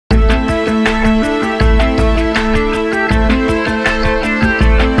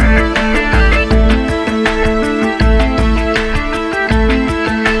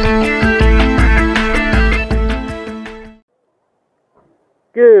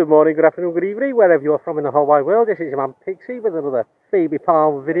Good morning, good afternoon, good evening, wherever you are from in the whole wide world. This is your man Pixie with another Phoebe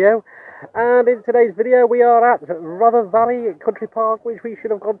Palm video. And in today's video we are at Rother Valley Country Park, which we should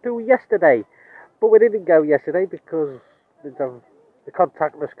have gone to yesterday. But we didn't go yesterday because the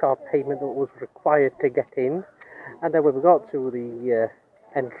contactless card payment that was required to get in. And then when we got to the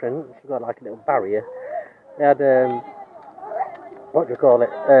entrance, we got like a little barrier. They had, what do you call it,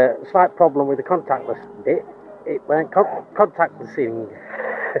 a slight problem with the contactless bit. It went contactlessing.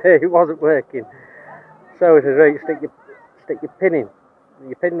 It wasn't working. So it was right, stick your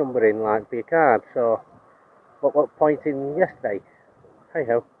pin number in, like for your card. So what point in yesterday? Hey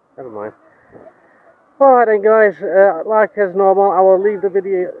ho, never mind. Alright then guys, like as normal, I will leave the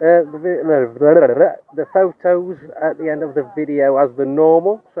video, the photos at the end of the video as the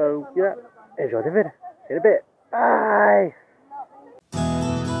normal. So yeah, enjoy the video. See you in a bit. Bye.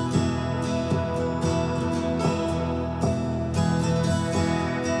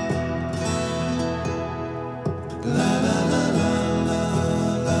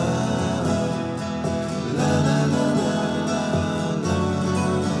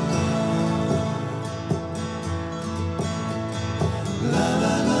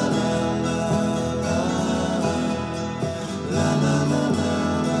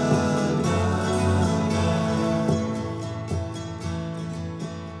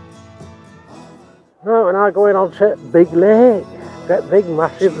 Right, we're now going on to Big Lake. That big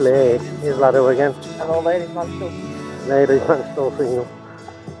massive lake. Here's Laddo again. Hello ladies, man still. Ladies, man still single.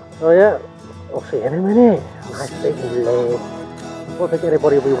 Oh yeah, we'll see you in a minute. Nice big lake. I don't think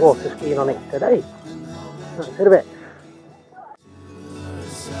anybody will be water skiing on it today. Right, see you in a bit.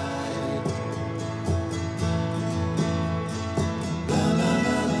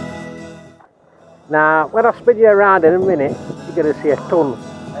 Now, when I spin you around in a minute, you're going to see a ton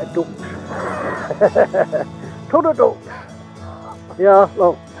of ducks. Ton of ducks. Yeah,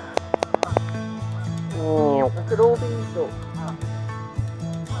 look. Look at all these ducks.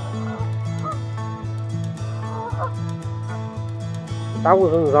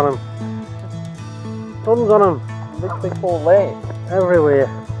 Thousands on them. Tons on them. Literally full lake. Everywhere.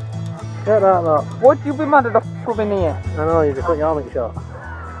 Check that lot. Would you be mad enough to swim in here? I know, you just got your helmet shot.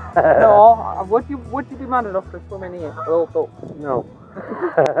 No, would you be mad enough to swim in here? All ducks. No.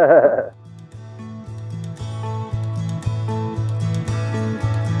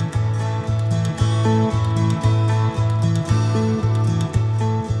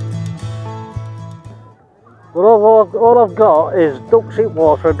 But all I've got is ducks in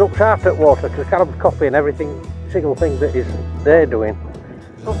water and ducks out at water, because I'm copying everything, single thing that is they're doing.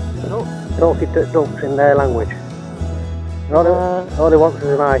 Talking to ducks in their language. All they want is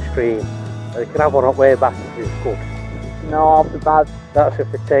an ice cream. They can have one up way back if it's good. No, I'll be bad. That's if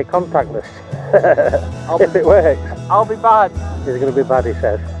they take contactless. If it works. I'll be bad. He's going to be bad, he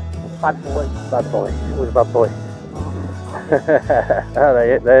says. Bad boy. Bad boy. Who's a bad boy? Oh,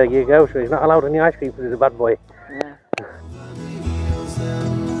 there you go. So he's not allowed any ice cream because he's a bad boy. Yeah.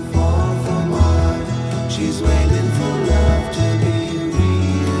 She's waiting for love to be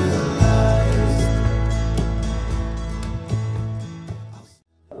realized.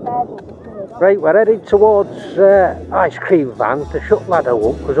 Right, we're heading towards ice cream van to shut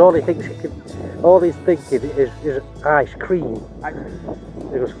Laddo up, because all he's thinking is ice cream.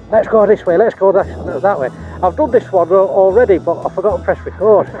 He goes, let's go this way, let's go that way. I've done this one already, but I forgot to press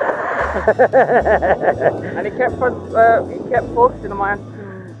record. And he kept focusing on my answer.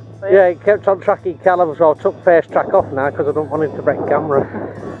 Yeah, he kept on tracking Callum, so I took first track off now because I don't want him to break camera.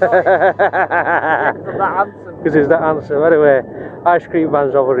 Yeah, because of that answer. Because it's that answer. Anyway, ice cream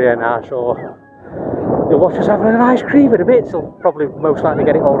van's over here now, so you'll watch us having an ice cream in a bit. So probably most likely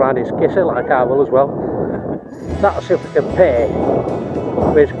get it all round his kisser, like I will as well. That'll see if we can pay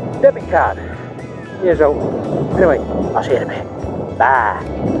with debit card. Here's out. Anyway, I'll see you in a bit. Bye.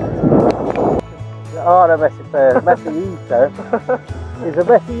 Oh, the messy eater. He's a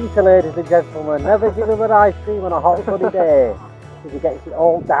messy eater, ladies and gentlemen. Never give him an ice cream on a hot sunny day, because he gets it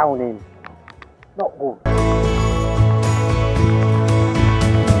all down in. Not good.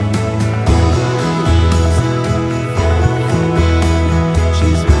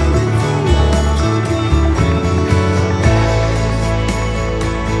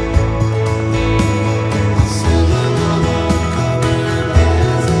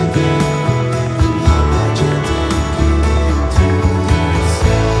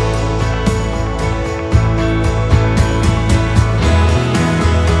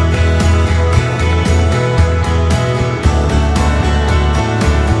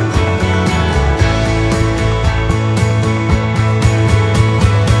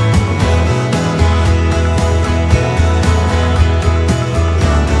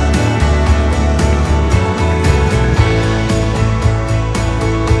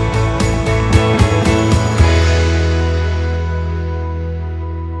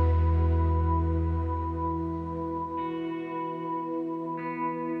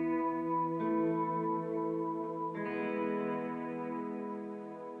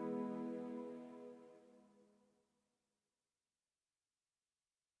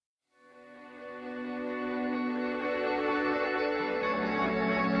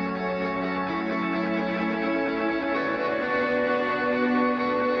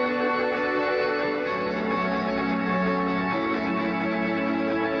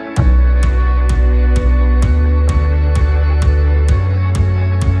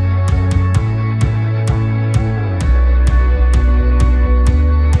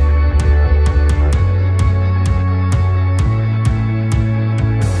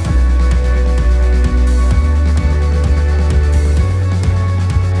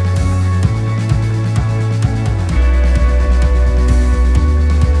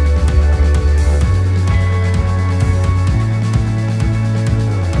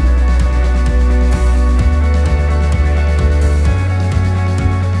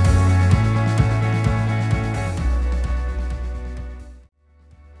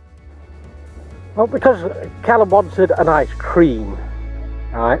 Well, because Callum wanted an ice cream,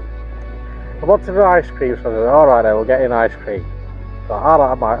 right? I wanted an ice cream, so I said, alright, I will get you an ice cream. So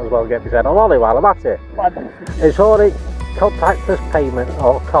I might as well get myself a lolly while I'm at it. It's already contactless payment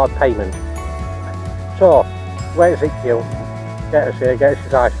or card payment. So, wait a sec, you. Get us here, get us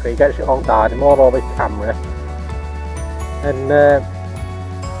his ice cream, get us it on dynamo on the camera. And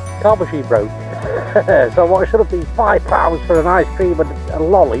card machine broke. So what should have been £5 for an ice cream and a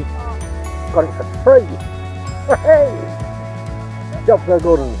lolly, got it for free. Hey! Job for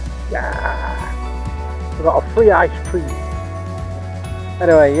good. Yeah! We got a free ice cream.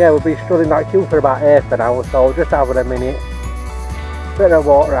 Anyway, yeah, we'll be stood in that queue for about half an hour, so we'll just have a minute, bit of a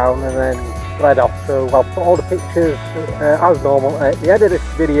walk around and then head off. So I'll put all the pictures as normal at the end of this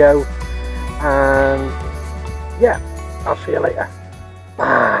video, and yeah, I'll see you later.